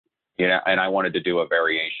And I wanted to do a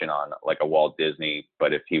variation on like a Walt Disney,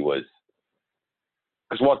 but if he was,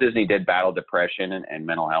 because Walt Disney did battle depression and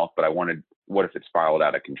mental health, but what if it spiraled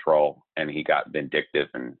out of control and he got vindictive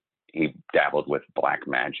and he dabbled with black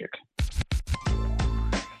magic?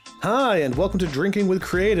 Hi, and welcome to Drinking with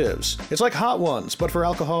Creatives. It's like Hot Ones, but for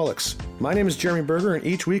alcoholics. My name is Jeremy Berger, and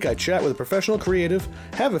each week I chat with a professional creative,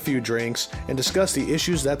 have a few drinks, and discuss the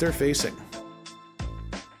issues that they're facing.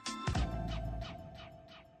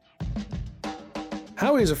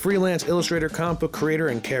 Howie is a freelance illustrator, comic book creator,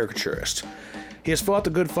 and caricaturist. He has fought the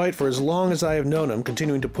good fight for as long as I have known him,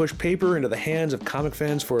 continuing to push paper into the hands of comic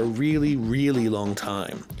fans for a really, really long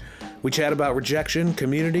time. We chat about rejection,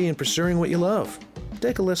 community, and pursuing what you love.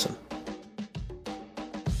 Take a listen.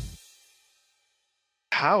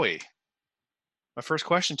 Howie, my first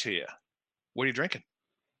question to you. What are you drinking?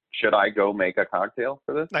 Should I go make a cocktail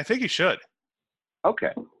for this? I think you should.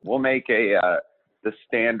 Okay. We'll make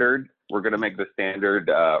we're going to make the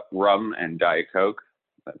standard rum and Diet Coke.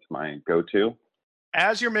 That's my go-to.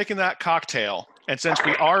 As you're making that cocktail, and since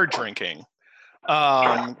we are drinking,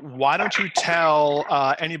 why don't you tell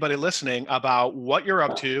anybody listening about what you're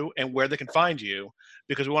up to and where they can find you,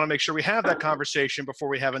 because we want to make sure we have that conversation before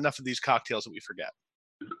we have enough of these cocktails that we forget.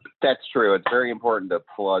 That's true. It's very important to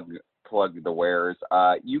plug the wares.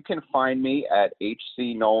 You can find me at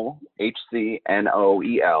HCNoel,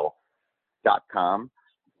 HCNOEL.com.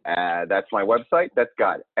 That's my website. That's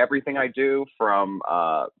got everything I do, from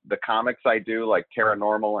the comics I do, like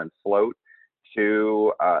Paranormal and Float,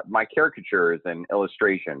 to my caricatures and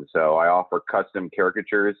illustrations. So I offer custom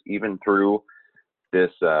caricatures even through this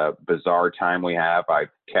bizarre time we have. I've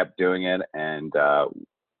kept doing it, and I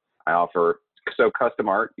offer custom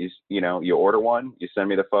art. You order one, you send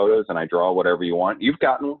me the photos, and I draw whatever you want. You've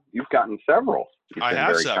gotten several. You've been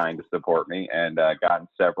very kind to support me, and gotten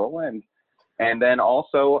several. And then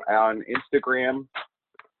also on Instagram,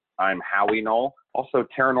 I'm Howie Noel. Also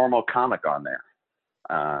Paranormal Comic on there.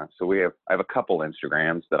 So I have a couple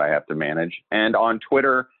Instagrams that I have to manage. And on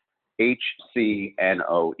Twitter,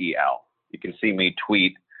 HCNOEL. You can see me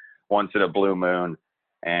tweet once in a blue moon.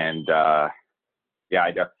 And I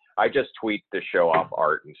just tweet to show off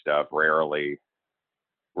art and stuff. Rarely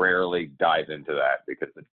dive into that because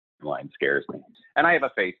the line scares me. And I have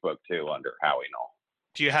a Facebook too under Howie Noel.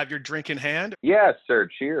 Do you have your drink in hand? Yes, sir.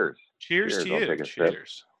 Cheers. Cheers to you. I'll take a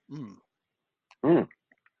Cheers. sip.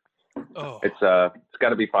 Oh. It's got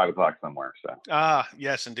to be 5 o'clock somewhere. So.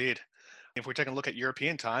 Yes, indeed. If we're taking a look at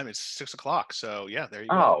European time, it's 6 o'clock. So yeah, there you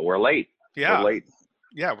go. go. Oh, we're late. Yeah. We're late.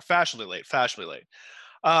 Yeah, we're fashionably late.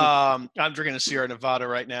 I'm drinking a Sierra Nevada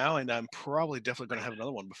right now, and I'm definitely going to have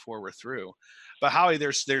another one before we're through. But Howie,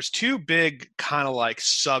 there's two big kind of like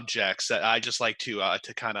subjects that I just like to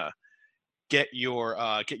kind of get you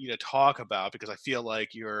to talk about, because I feel like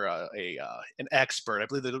you're an expert. I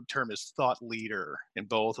believe the term is thought leader in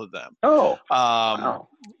both of them. Wow.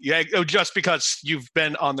 Yeah, just because you've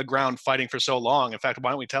been on the ground fighting for so long. In fact, why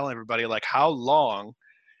don't we tell everybody, like, how long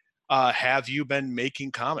have you been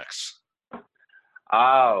making comics?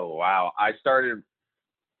 Oh, wow. I started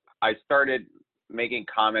making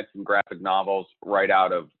comics and graphic novels right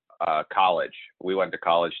out of college. We went to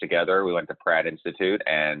college together. We went to Pratt Institute,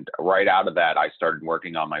 and right out of that, I started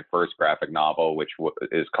working on my first graphic novel, which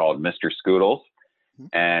is called Mr. Scoodles.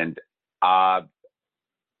 And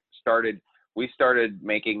we started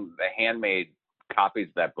making the handmade copies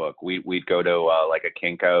of that book. We'd go to like a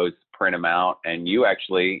Kinko's, print them out, and you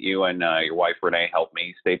and your wife Renee helped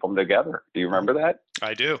me staple them together. Do you remember that?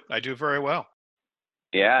 I do very well.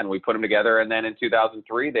 Yeah, and we put them together, and then in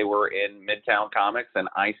 2003, they were in Midtown Comics, and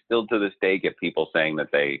I still to this day get people saying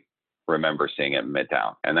that they remember seeing it in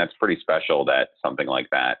Midtown, and that's pretty special that something like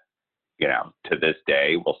that, to this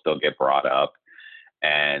day will still get brought up.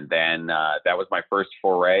 And then that was my first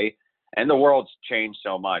foray, and the world's changed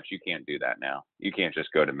so much, you can't do that now. You can't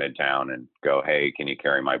just go to Midtown and go, hey, can you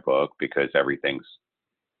carry my book? Because everything's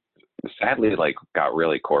sadly got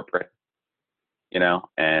really corporate.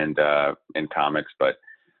 And in comics, but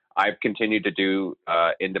I've continued to do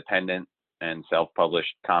independent and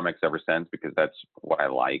self-published comics ever since, because that's what I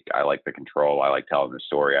like. I like the control. I like telling the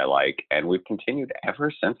story I like, and we've continued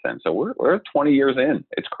ever since then. So we're 20 years in.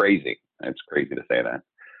 It's crazy. It's crazy to say that.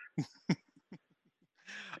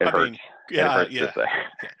 It hurts to say.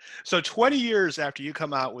 So 20 years after you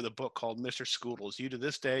come out with a book called Mr. Scoodles, you to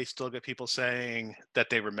this day still get people saying that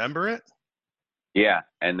they remember it? Yeah,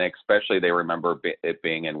 and especially they remember it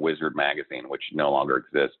being in Wizard magazine, which no longer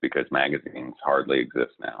exists because magazines hardly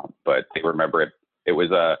exist now. But they remember it. It was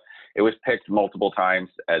picked multiple times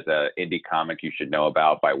as a indie comic you should know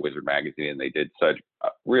about by Wizard magazine, and they did such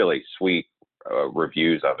really sweet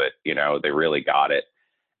reviews of it. You know, they really got it.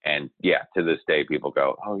 And yeah, to this day, people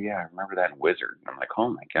go, "Oh yeah, I remember that in Wizard." And I'm like, "Oh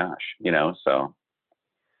my gosh," you know. So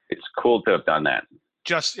it's cool to have done that.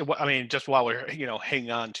 Just, I mean, just while we're, hanging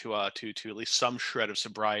on to at least some shred of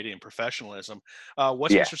sobriety and professionalism,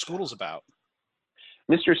 what's Yeah. Mr. Scoodles about?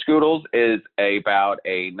 Mr. Scoodles is about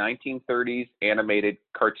a 1930s animated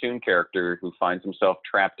cartoon character who finds himself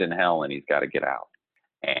trapped in hell and he's got to get out.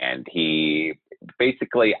 And he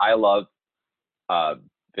basically, I love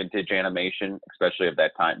vintage animation, especially of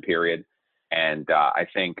that time period. And I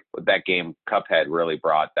think that game Cuphead really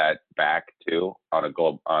brought that back too on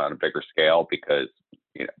a bigger scale, because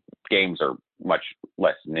games are much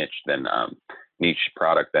less niche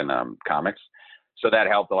product than comics. So that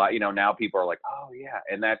helped a lot. Now people are like, "Oh yeah,"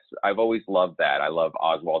 and I've always loved that. I love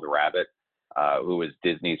Oswald the Rabbit, who was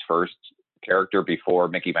Disney's first character before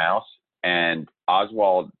Mickey Mouse, and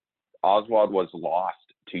Oswald was lost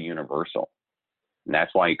to Universal, and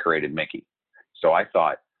that's why he created Mickey. So I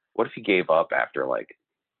thought, what if he gave up after like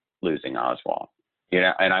losing Oswald?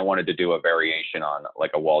 And I wanted to do a variation on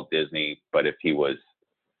like a Walt Disney, but if he was,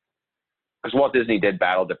 because Walt Disney did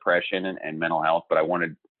battle depression and mental health, but I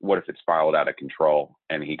wanted, what if it spiraled out of control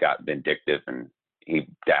and he got vindictive and he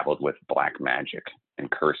dabbled with black magic and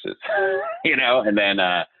curses, and then,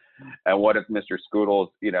 and what if Mr. Scoodles,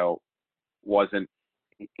 wasn't,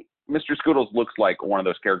 Mr. Scoodles looks like one of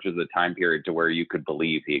those characters of the time period to where you could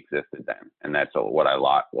believe he existed then. And that's what I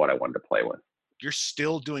wanted to play with. You're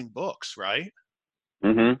still doing books, right?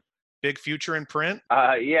 Mm-hmm. Big future in print?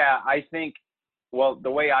 Yeah, I think, well, the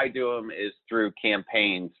way I do them is through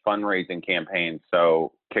campaigns, fundraising campaigns.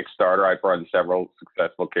 So Kickstarter, I've run several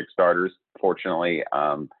successful Kickstarters. Fortunately,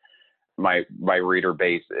 my reader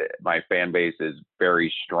base, my fan base is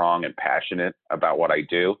very strong and passionate about what I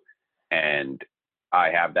do. And I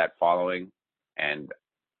have that following, and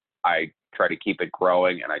I try to keep it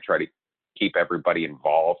growing, and I try to keep everybody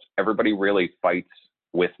involved. Everybody really fights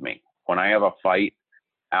with me. When I have a fight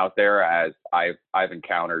out there, as I've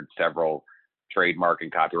encountered several trademark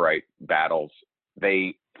and copyright battles,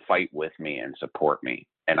 they fight with me and support me.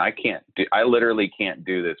 And I literally can't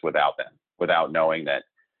do this without them, without knowing that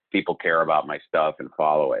people care about my stuff and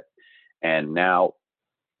follow it. And now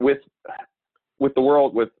with the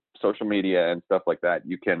world, with social media and stuff like that,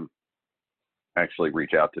 you can actually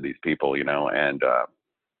reach out to these people, and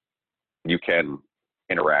you can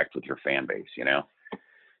interact with your fan base,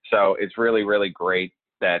 So it's really, really great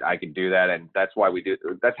that I can do that. And that's how we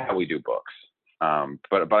do books.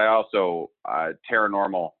 But I also,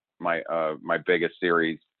 Paranormal, my biggest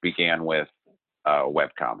series, began with a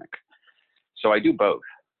webcomic. So I do both.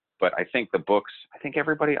 But I think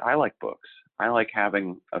I like books. I like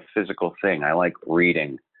having a physical thing. I like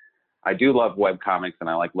reading. I do love webcomics, and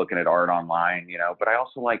I like looking at art online, but I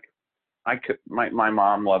also like, my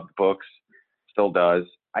mom loved books, still does.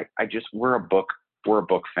 We're a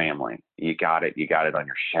book family. You got it on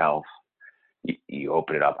your shelf. You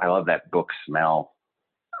open it up. I love that book smell.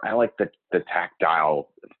 I like the tactile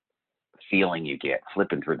feeling you get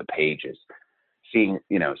flipping through the pages, seeing,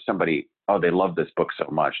 somebody, oh, they love this book so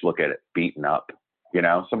much. Look at it beaten up,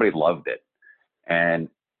 somebody loved it. And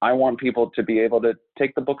I want people to be able to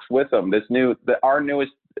take the books with them. Our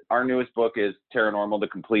newest book is Paranormal, the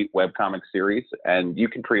complete webcomic series. And you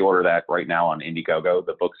can pre-order that right now on Indiegogo.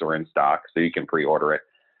 The books are in stock, so you can pre-order it.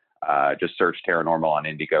 Just search Paranormal on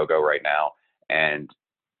Indiegogo right now. And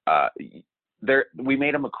we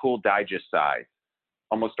made them a cool digest size,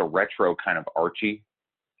 almost a retro kind of Archie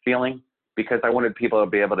feeling, because I wanted people to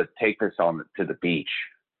be able to take this to the beach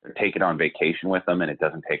or take it on vacation with them, and it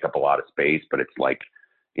doesn't take up a lot of space, but it's like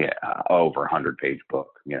over 100-page book.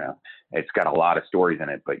 It's got a lot of stories in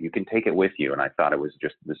it, but you can take it with you. And I thought it was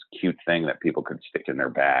just this cute thing that people could stick in their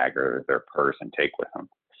bag or their purse and take with them.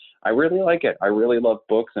 I really like it. I really love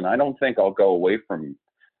books, and I don't think I'll go away from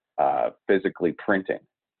physically printing.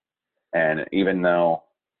 And even though,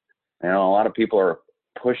 a lot of people are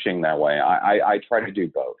pushing that way, I try to do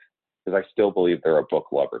both, because I still believe there are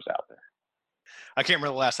book lovers out there. I can't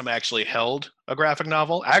remember the last time I actually held a graphic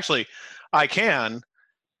novel. Actually, I can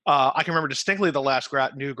remember distinctly the last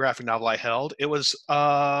new graphic novel I held. It was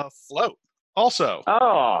Float. Also,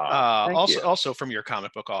 also from your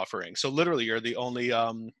comic book offering. So literally, you're the only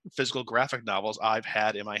physical graphic novels I've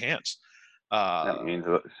had in my hands. That means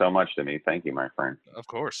so much to me. Thank you, my friend. Of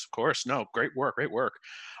course. No, great work.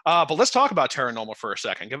 But let's talk about Paranormal for a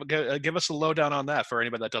second. Give us a lowdown on that for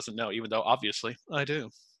anybody that doesn't know, even though obviously I do.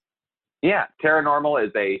 Yeah, Paranormal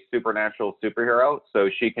is a supernatural superhero, so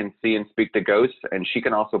she can see and speak to ghosts, and she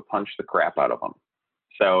can also punch the crap out of them.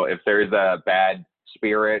 So if there's a bad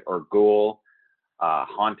spirit or ghoul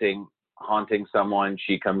haunting haunting someone,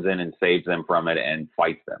 she comes in and saves them from it and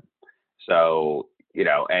fights them. So, you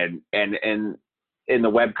know, and in the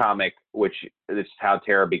webcomic, which this is how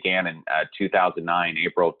Tara began in 2009,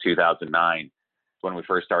 April of 2009, when we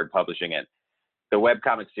first started publishing it. The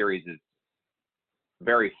webcomic series is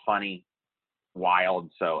very funny,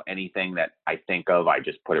 wild. So anything that I think of, I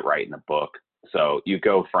just put it right in the book. So you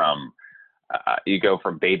go from a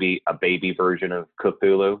baby version of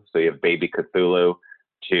Cthulhu. So you have baby Cthulhu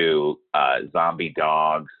to zombie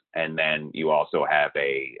dogs, and then you also have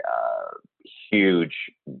a huge,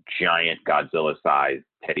 giant Godzilla-sized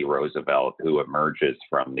Teddy Roosevelt who emerges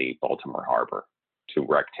from the Baltimore Harbor to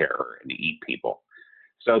wreak terror and eat people.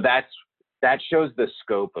 So that shows the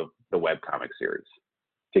scope of the webcomic series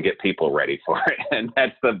to get people ready for it, and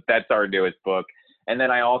that's our newest book. And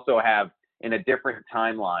then I also have, in a different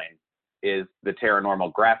timeline, is the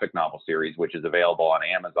Paranormal graphic novel series, which is available on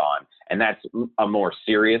Amazon, and that's a more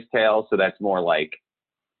serious tale. So that's more like,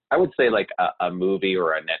 I would say, like a movie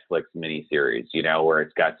or a Netflix miniseries, you know, where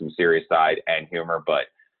it's got some serious side and humor, but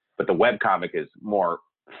the webcomic is more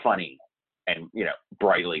funny and, you know,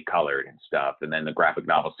 brightly colored and stuff. And then the graphic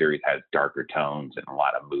novel series has darker tones and a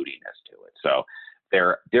lot of moodiness to it. So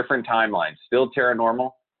they're different timelines, still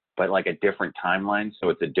Paranormal, but like a different timeline. So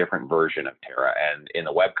it's a different version of Tara. And in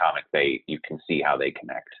the webcomic, you can see how they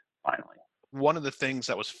connect finally. One of the things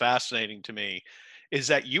that was fascinating to me is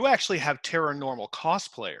that you actually have Paranormal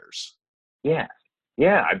cosplayers. Yeah.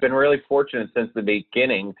 Yeah. I've been really fortunate since the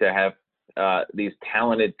beginning to have these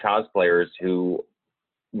talented cosplayers who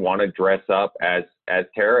want to dress up as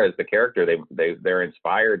Tara, as the character. They're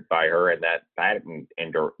inspired by her, and that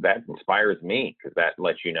inspires me, because that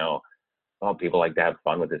lets you know, oh, people like to have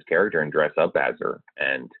fun with this character and dress up as her.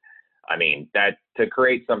 And I mean, that to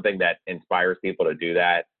create something that inspires people to do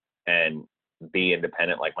that and be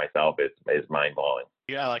independent like myself is mind blowing.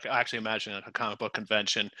 Yeah, like I actually imagine at a comic book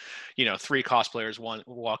convention, you know, 3 cosplayers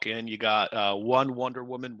walk in. You got one Wonder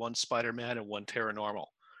Woman, one Spider-Man, and one Paranormal.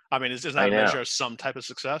 I mean, isn't that a measure of some type of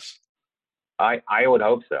success? I would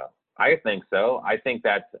hope so. I think so. I think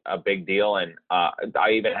that's a big deal. And I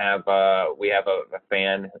even have we have a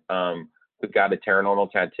fan who's got a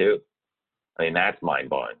Paranormal tattoo. I mean, that's mind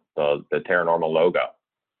blowing. The Paranormal logo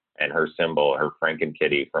and her symbol, her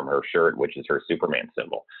Franken-Kitty from her shirt, which is her Superman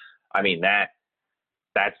symbol. I mean, that's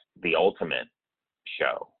the ultimate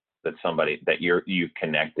show that somebody that you've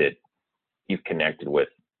connected with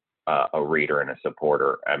a reader and a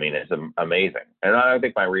supporter. I mean, it's amazing. And I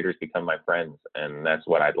think my readers become my friends, and that's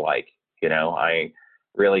what I'd like. You know, I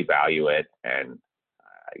really value it, and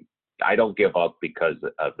I don't give up because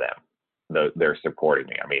of them. They're supporting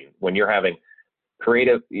me. I mean, when you're having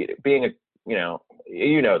creative, being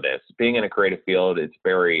being in a creative field, it's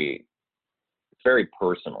very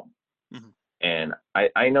personal. Mm-hmm. And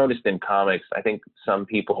I noticed in comics, I think some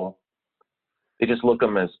people, they just look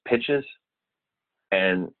them as pitches,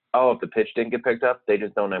 and if the pitch didn't get picked up, they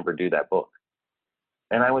just don't ever do that book.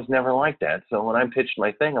 And I was never like that. So when I pitched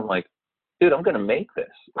my thing, I'm like, dude, I'm going to make this.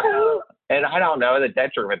 And I don't know, the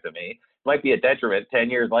detriment to me. It might be a detriment 10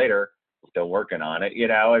 years later, still working on it, you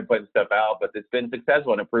know, and putting stuff out, but it's been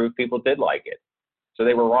successful and it proved people did like it. So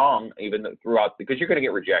they were wrong even throughout, because you're going to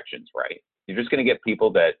get rejections, right? You're just going to get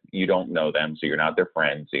people that you don't know them, so you're not their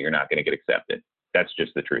friend, so you're not going to get accepted. That's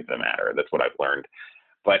just the truth of the matter. That's what I've learned.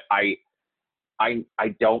 But I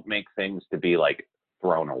don't make things to be like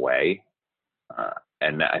thrown away.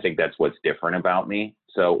 And I think that's what's different about me.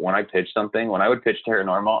 So when I pitch something, when I would pitch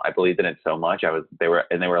Paranormal, I believed in it so much. They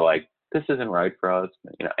were like, this isn't right for us,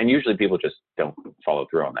 you know. And usually people just don't follow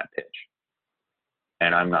through on that pitch.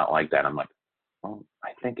 And I'm not like that. I'm like, well, I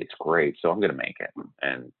think it's great, so I'm going to make it.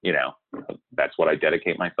 And, you know, that's what I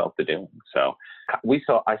dedicate myself to doing. So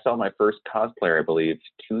I saw my first cosplayer, I believe,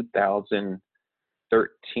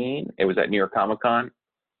 2013. It was at New York Comic Con,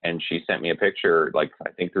 and she sent me a picture, like, I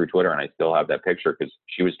think through Twitter, and I still have that picture because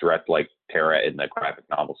she was dressed like Tara in the graphic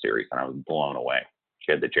novel series, and I was blown away.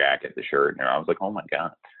 She had the jacket, the shirt, and I was like, oh my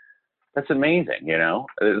God, that's amazing. You know,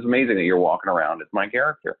 it's amazing that you're walking around as my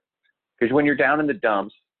character. Because when you're down in the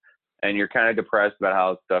dumps and you're kind of depressed about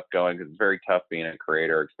how stuff's going, because it's very tough being a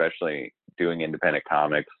creator, especially doing independent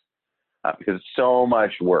comics, because it's so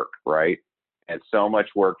much work, right? And so much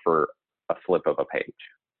work for a flip of a page.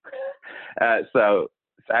 So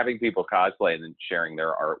having people cosplay and then sharing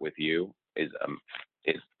their art with you is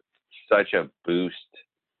such a boost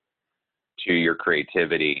to your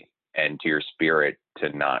creativity and to your spirit to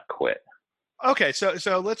not quit. Okay, so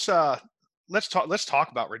let's talk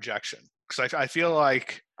about rejection, because I feel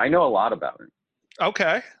like I know a lot about it.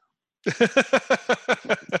 Okay.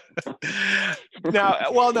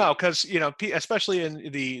 Now, well, no, because especially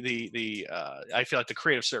in the I feel like the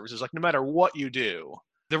creative services, like no matter what you do,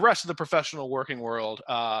 the rest of the professional working world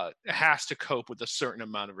has to cope with a certain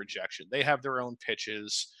amount of rejection. They have their own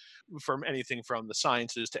pitches from anything from the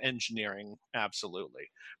sciences to engineering, absolutely.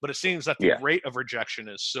 But it seems that the Yeah. rate of rejection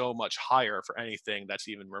is so much higher for anything that's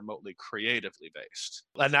even remotely creatively based.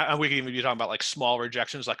 And we can even be talking about like small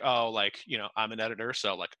rejections, like, oh, like, I'm an editor,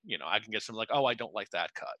 so like, I can get some like, oh, I don't like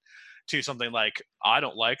that cut, to something like, I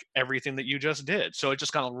don't like everything that you just did. So it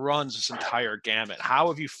just kind of runs this entire gamut. How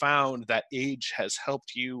have you found that age has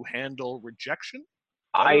helped you handle rejection?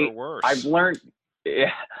 Better or I've worse? learned,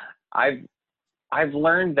 yeah, I've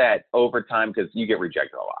learned that over time, because you get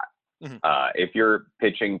rejected a lot. If you're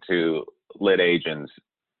pitching to lit agents,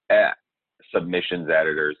 submissions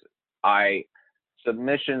editors,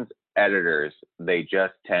 submissions editors, they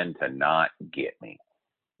just tend to not get me.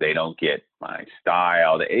 They don't get my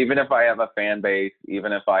style. Even if I have a fan base,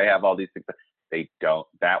 even if I have all these things, they don't.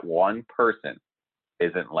 That one person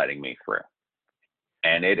isn't letting me through.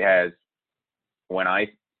 And it has, when I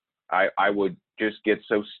would just get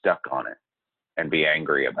so stuck on it and be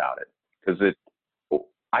angry about it, because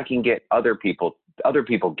I can get other people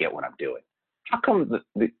get what I'm doing. How come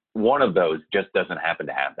one of those just doesn't happen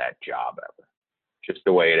to have that job ever? Just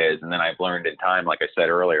the way it is. And then I've learned in time, like I said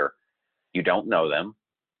earlier, you don't know them.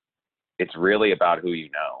 It's really about who you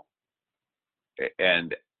know.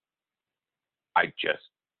 And I just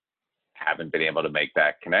haven't been able to make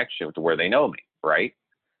that connection to where they know me, right?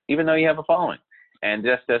 Even though you have a following. And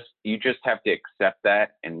you just have to accept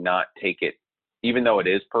that and not take it, even though it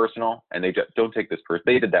is personal. And they just don't take this person.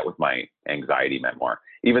 They did that with my anxiety memoir.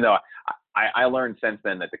 Even though I learned since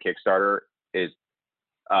then that the Kickstarter is,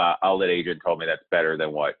 a lit agent told me that's better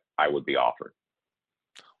than what I would be offered.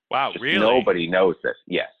 Wow, Just really? Nobody knows this.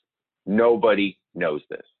 Yes. Nobody knows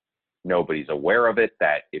this. Nobody's aware of it,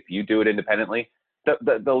 that if you do it independently,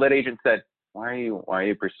 the lit agent said, why are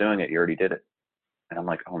you pursuing it? You already did it. And I'm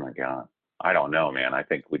like, oh my God, I don't know, man. I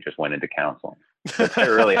think we just went into counseling. That's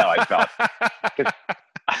really how I felt.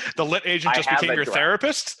 The lit agent just became your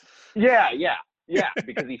therapist? Yeah.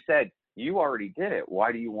 Because he said, you already did it.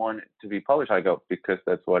 Why do you want it to be published? I go, because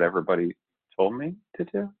that's what everybody told me to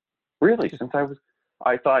do. Really? Since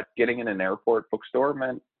I thought getting in an airport bookstore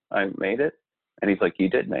meant I made it. And he's like, you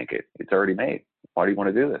did make it. It's already made. Why do you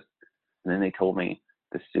want to do this? And then they told me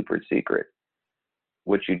the super secret.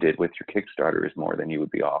 What you did with your Kickstarter is more than you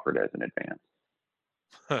would be offered as an advance.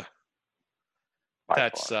 Huh.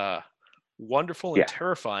 That's wonderful and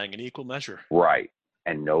terrifying in equal measure. Right.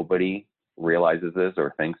 And nobody realizes this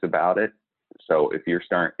or thinks about it. So if you're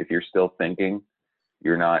still thinking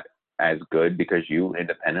you're not as good because you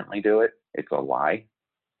independently do it, it's a lie.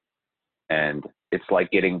 And it's like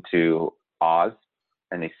getting to Oz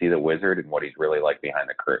and they see the wizard and what he's really like behind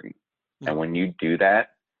the curtain. Mm-hmm. And when you do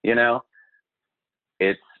that,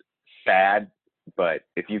 it's sad, but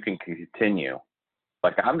if you can continue,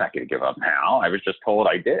 like, I'm not going to give up now. I was just told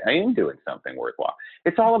I am doing something worthwhile.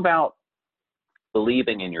 It's all about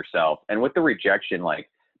believing in yourself. And with the rejection, like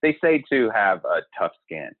they say to have a tough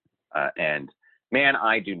skin, and man,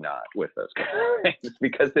 I do not with those things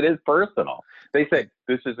because it is personal. They say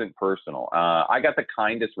this isn't personal. I got the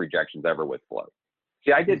kindest rejections ever with Float.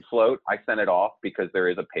 See, I did Float. I sent it off because there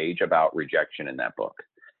is a page about rejection in that book.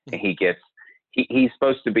 And he's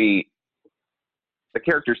supposed to be the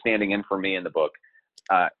character standing in for me in the book.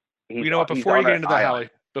 Before you get into that, Howie,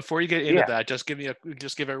 before you get into that, just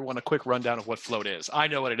give everyone a quick rundown of what Float is. I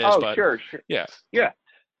know what it is, but sure. Yeah.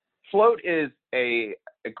 Float is a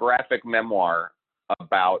graphic memoir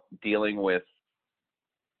about dealing with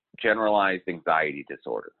generalized anxiety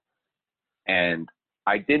disorder. And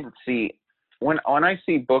I didn't see, when I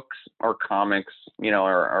see books or comics,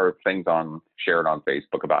 or things shared on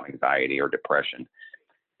Facebook about anxiety or depression,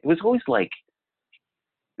 it was always like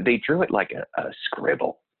they drew it like a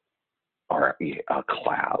scribble or a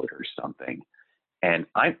cloud or something. And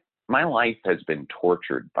my life has been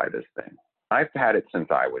tortured by this thing. I've had it since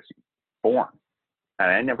I was born, and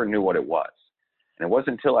I never knew what it was. And it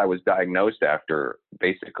wasn't until I was diagnosed after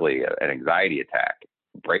basically an anxiety attack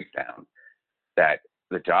breakdown that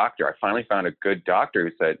I finally found a good doctor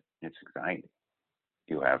who said, it's anxiety.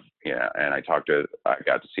 You have, and I got to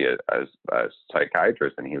see a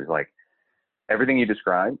psychiatrist, and he was like, everything you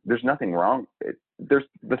described, there's nothing wrong.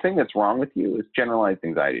 The thing that's wrong with you is generalized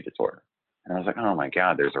anxiety disorder. And I was like, oh my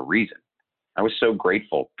God, there's a reason. I was so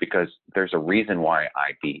grateful because there's a reason why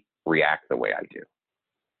I react the way I do.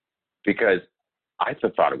 Because I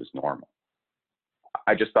thought it was normal.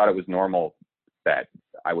 I just thought it was normal that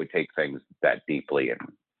I would take things that deeply and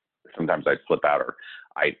sometimes I'd flip out, or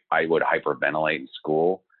I would hyperventilate in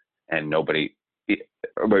school, and he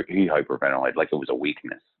hyperventilated like it was a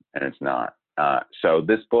weakness, and it's not. So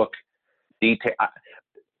this book,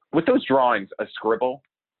 with those drawings, a scribble,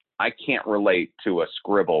 I can't relate to a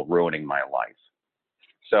scribble ruining my life.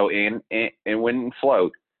 So when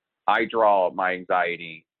Float, I draw my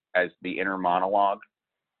anxiety as the inner monologue.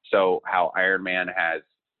 So how Iron Man has,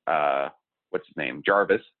 what's his name?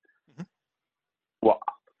 Jarvis. Mm-hmm. Well,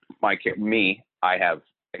 I have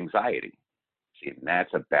anxiety. See, and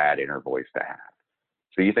that's a bad inner voice to have.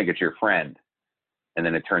 So you think it's your friend, and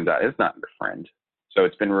then it turns out it's not your friend. So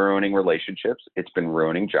it's been ruining relationships. It's been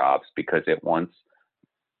ruining jobs because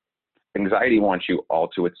anxiety wants you all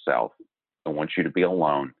to itself. It wants you to be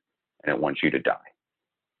alone, and it wants you to die.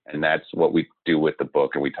 And that's what we do with the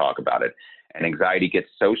book, and we talk about it. And anxiety gets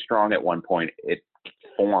so strong at one point, it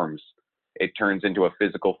turns into a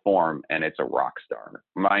physical form, and it's a rock star.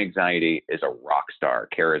 My anxiety is a rock star,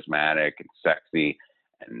 charismatic and sexy.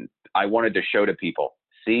 And I wanted to show to people,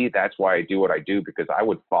 see, that's why I do what I do, because I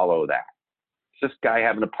would follow that. It's this guy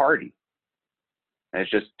having a party. And it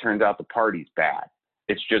just turns out the party's bad.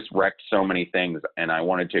 It's just wrecked so many things. And I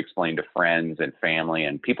wanted to explain to friends and family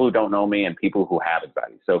and people who don't know me and people who have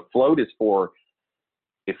anxiety. So Float is for,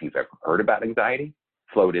 if you've ever heard about anxiety.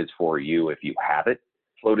 Float is for you if you have it.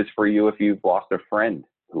 Float is for you if you've lost a friend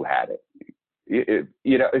who had it.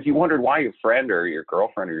 If you wondered why your friend or your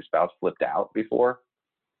girlfriend or your spouse flipped out before,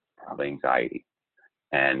 probably anxiety.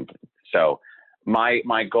 And so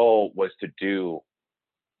my goal was to do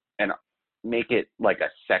and make it like a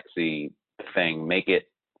sexy thing, make it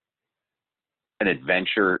an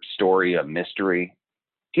adventure story, a mystery,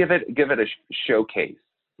 give it a showcase,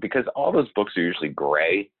 because all those books are usually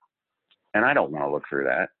gray, and I don't want to look through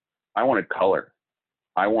that. I wanted color.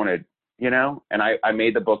 I wanted, and I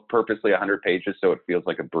made the book purposely 100 pages so it feels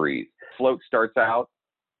like a breeze. Float starts out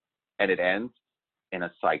and it ends in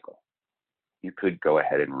a cycle. You could go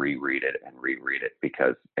ahead and reread it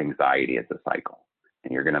because anxiety is a cycle,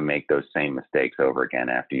 and you're going to make those same mistakes over again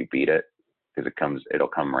after you beat it, because it'll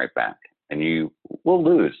come right back, and you will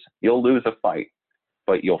lose. You'll lose a fight,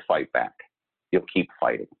 but you'll fight back. You'll keep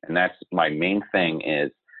fighting. And that's my main thing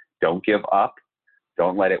is don't give up.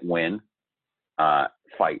 Don't let it win.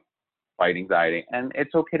 Fight anxiety. And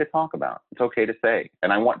it's okay to talk about. It's okay to say.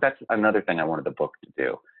 And that's another thing I wanted the book to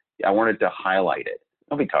do. I wanted to highlight it.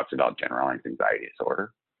 Nobody talks about generalized anxiety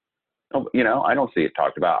disorder. I don't see it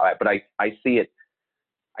talked about, but I see it.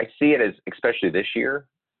 I see it as, especially this year,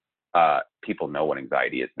 people know what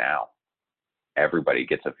anxiety is now. Everybody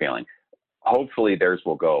gets a feeling. Hopefully theirs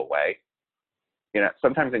will go away.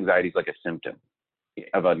 Sometimes anxiety is like a symptom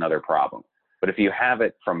of another problem. But if you have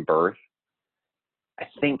it from birth, I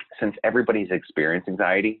think since everybody's experienced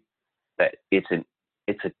anxiety, that it's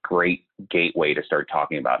a great gateway to start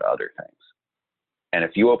talking about other things. And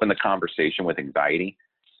if you open the conversation with anxiety,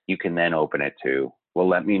 you can then open it to, well,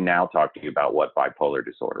 let me now talk to you about what bipolar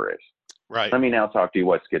disorder is. Right. Let me now talk to you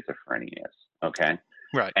what schizophrenia is. Okay.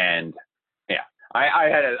 Right. And yeah, I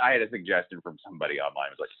had a suggestion from somebody online.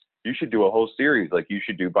 It was like, you should do a whole series. Like, you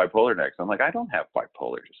should do bipolar next. I'm like, I don't have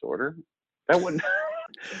bipolar disorder. That wouldn't.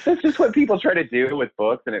 That's just what people try to do with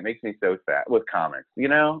books, and it makes me so sad with comics.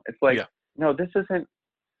 It's like, no, this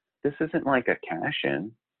isn't like a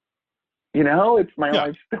cash-in. It's my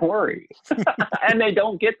life story. And they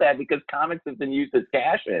don't get that because comics have been used as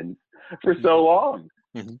cash-ins for so long.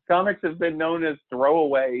 Mm-hmm. Comics have been known as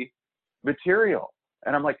throwaway material.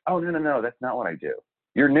 And I'm like, oh, no, that's not what I do.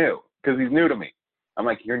 You're new, because he's new to me. I'm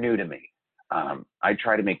like, you're new to me. I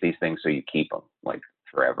try to make these things so you keep them like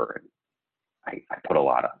forever. And I put a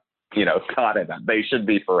lot of, thought in them. They should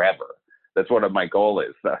be forever. That's what my goal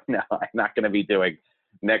is. So, no, I'm not going to be doing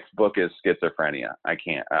next book is schizophrenia. I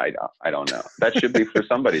can't. I don't know. That should be for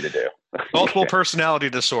somebody to do. Multiple personality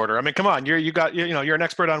disorder. I mean, come on. You're an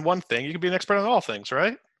expert on one thing. You can be an expert on all things,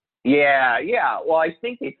 right? Yeah. Well, I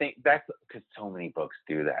think they think that's because so many books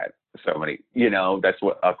do that. So many, that's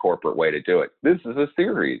what a corporate way to do it. This is a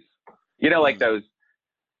series, like those,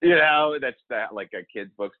 that's that, like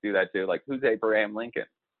kids' books do that too. Like, who's Abraham Lincoln?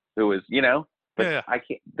 Who is, but yeah. I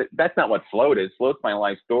can't, that's not what Float is. Float's my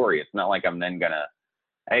life story. It's not like I'm then gonna,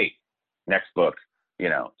 hey, next book,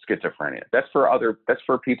 schizophrenia. That's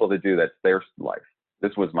for people to do. That's their life.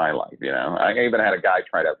 This was my life, I even had a guy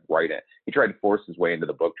try to write it. He tried to force his way into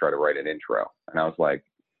the book, try to write an intro. And I was like,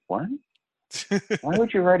 what? Why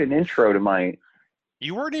would you write an intro to my...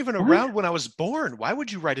 You weren't even around when I was born. Why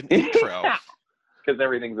would you write an intro? Because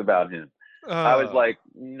everything's about him. I was like,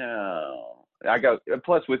 no. I go,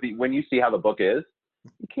 plus when you see how the book is,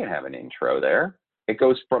 you can't have an intro there. It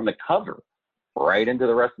goes from the cover. right into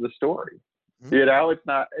the rest of the story. Mm-hmm. You know, it's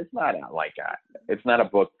not like that. It's not a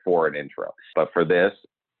book for an intro. But for this,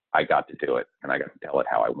 I got to do it, and I got to tell it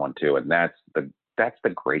how I want to, and that's the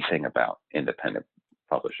great thing about independent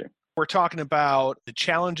publishing. We're talking about the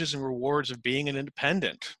challenges and rewards of being an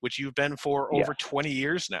independent, which you've been for over 20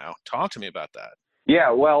 years now. Talk to me about that.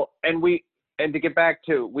 Yeah, well, and to get back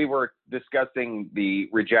to, we were discussing the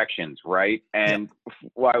rejections, right? And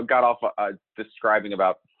well, I got off describing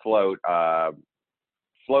about Float.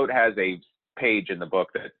 Float has a page in the book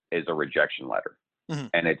that is a rejection letter. Mm-hmm.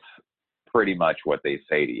 And it's pretty much what they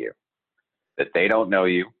say to you, that they don't know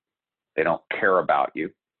you, they don't care about you.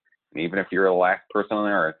 And even if you're the last person on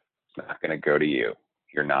earth, it's not going to go to you.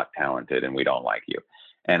 You're not talented and we don't like you.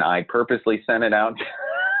 And I purposely sent it out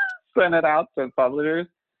to publishers,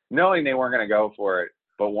 knowing they weren't going to go for it.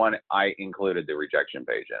 But one, I included the rejection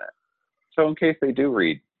page in it. So in case they do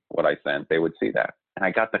read what I sent, they would see that. And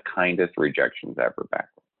I got the kindest rejections ever back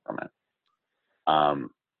from it.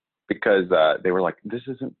 Because they were like,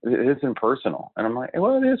 it isn't personal. And I'm like,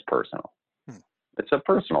 well, it is personal. It's a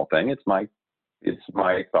personal thing. It's my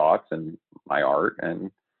thoughts and my art. And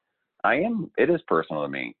it is personal to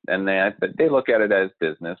me. And they look at it as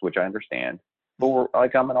business, which I understand. But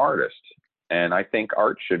I'm an artist. And I think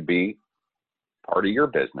art should be part of your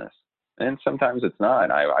business. And sometimes it's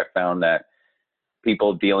not. I found that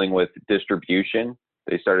people dealing with distribution,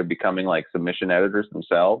 they started becoming like submission editors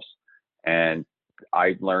themselves. And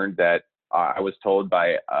I learned that I was told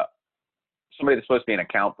by somebody that's supposed to be an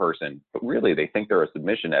account person, but really they think they're a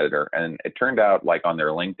submission editor. And it turned out, like, on their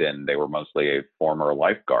LinkedIn, they were mostly a former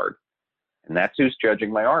lifeguard. And that's who's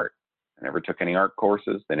judging my art. I never took any art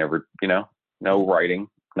courses. They never, no writing,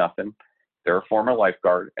 nothing. They're a former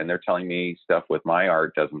lifeguard, and they're telling me stuff with my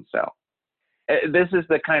art doesn't sell. This is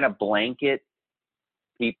the kind of blanket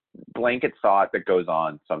thought that goes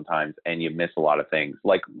on sometimes, and you miss a lot of things.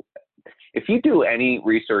 Like, if you do any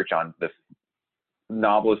research on the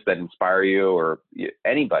novelists that inspire you, or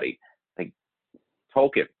anybody, like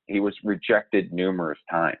Tolkien, he was rejected numerous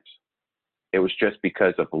times. It was just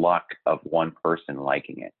because of luck of one person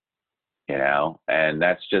liking it, and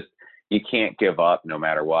that's just, you can't give up no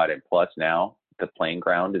matter what. And plus now the playing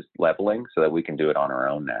ground is leveling so that we can do it on our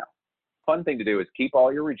own now. Fun thing to do is keep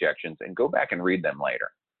all your rejections and go back and read them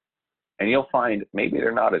later. And you'll find maybe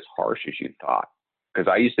they're not as harsh as you thought. Because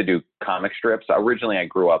I used to do comic strips. Originally, I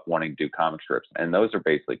grew up wanting to do comic strips, and those are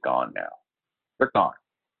basically gone now. They're gone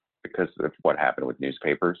because of what happened with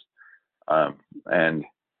newspapers. And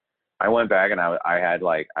I went back and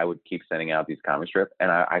I would keep sending out these comic strips, and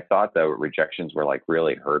I thought the rejections were like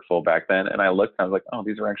really hurtful back then. And I looked, and I was like, oh,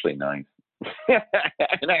 these are actually nice.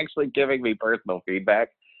 And actually giving me personal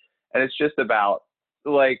feedback. And it's just about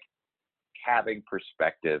like having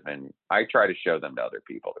perspective. And I try to show them to other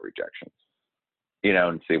people, the rejections,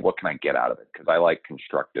 and see what can I get out of it. Cause I like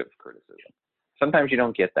constructive criticism. Sometimes you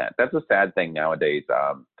don't get that. That's a sad thing nowadays.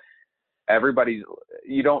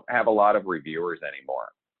 You don't have a lot of reviewers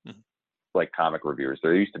anymore, like comic reviewers.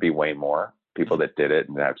 There used to be way more people that did it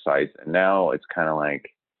and have sites. And now it's kind of like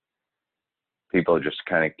people just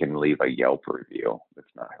kind of can leave a Yelp review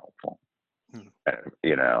that's not helpful,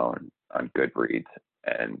 on Goodreads.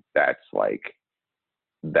 And that's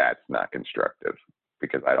not constructive,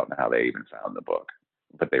 because I don't know how they even found the book,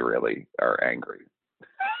 but they really are angry.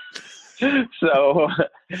 So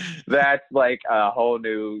that's like a whole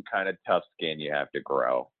new kind of tough skin you have to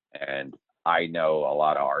grow. And I know a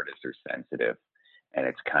lot of artists are sensitive, and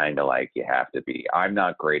it's kind of like you have to be. I'm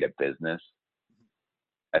not great at business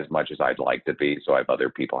as much as I'd like to be, so I have other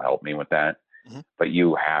people help me with that. But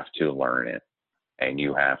you have to learn it, and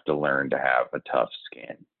you have to learn to have a tough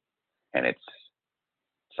skin. And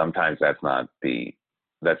sometimes that's not a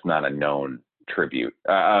known attribute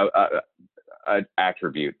of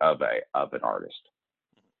an artist.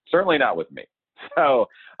 Certainly not with me. So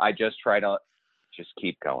I just try to just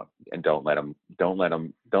keep going, and don't let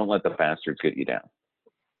the bastards get you down.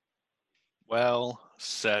 Well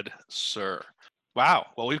said, sir. Wow.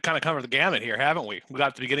 Well, we've kind of covered the gamut here, haven't we? We got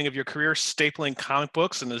at the beginning of your career stapling comic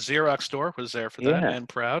books, and the Xerox store was there for that, and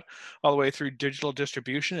proud, all the way through digital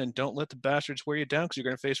distribution. And don't let the bastards wear you down, because you're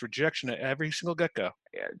going to face rejection at every single get-go.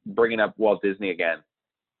 Yeah, bringing up Walt Disney again,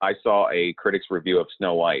 I saw a critic's review of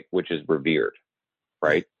Snow White, which is revered,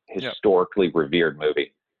 right? Historically revered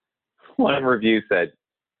movie. One review said,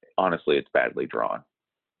 honestly, it's badly drawn.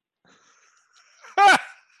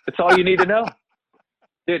 That's all you need to know.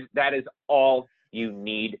 Dude, that is all you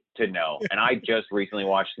need to know. And I just recently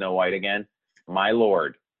watched Snow White again. My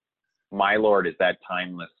Lord, is that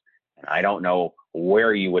timeless. And I don't know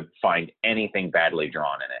where you would find anything badly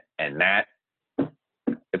drawn in it. And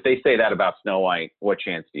if they say that about Snow White, what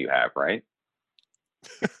chance do you have, right?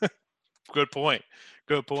 Good point.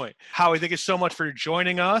 Good point. Howie, thank you so much for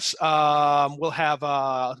joining us. We'll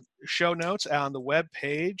have show notes on the web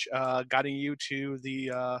page guiding you to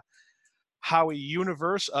the Howie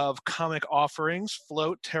universe of comic offerings,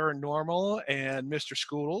 Float, Terra Normal, and Mr.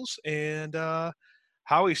 Scoodles. And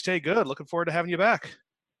Howie, stay good. Looking forward to having you back.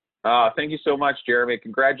 Thank you so much, Jeremy.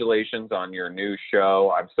 Congratulations on your new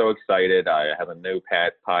show. I'm so excited. I have a new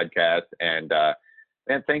podcast, and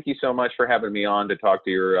thank you so much for having me on to talk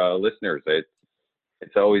to your listeners.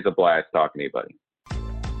 It's always a blast talking to you, buddy.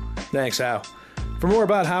 Thanks, Hal. For more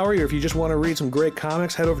about Howie, or if you just want to read some great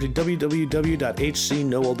comics, head over to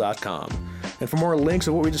www.hcnoel.com. And for more links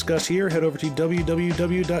of what we discussed here, head over to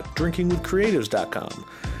www.drinkingwithcreatives.com.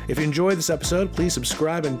 If you enjoyed this episode, please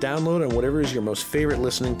subscribe and download on whatever is your most favorite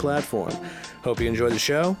listening platform. Hope you enjoyed the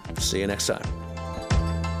show. See you next time.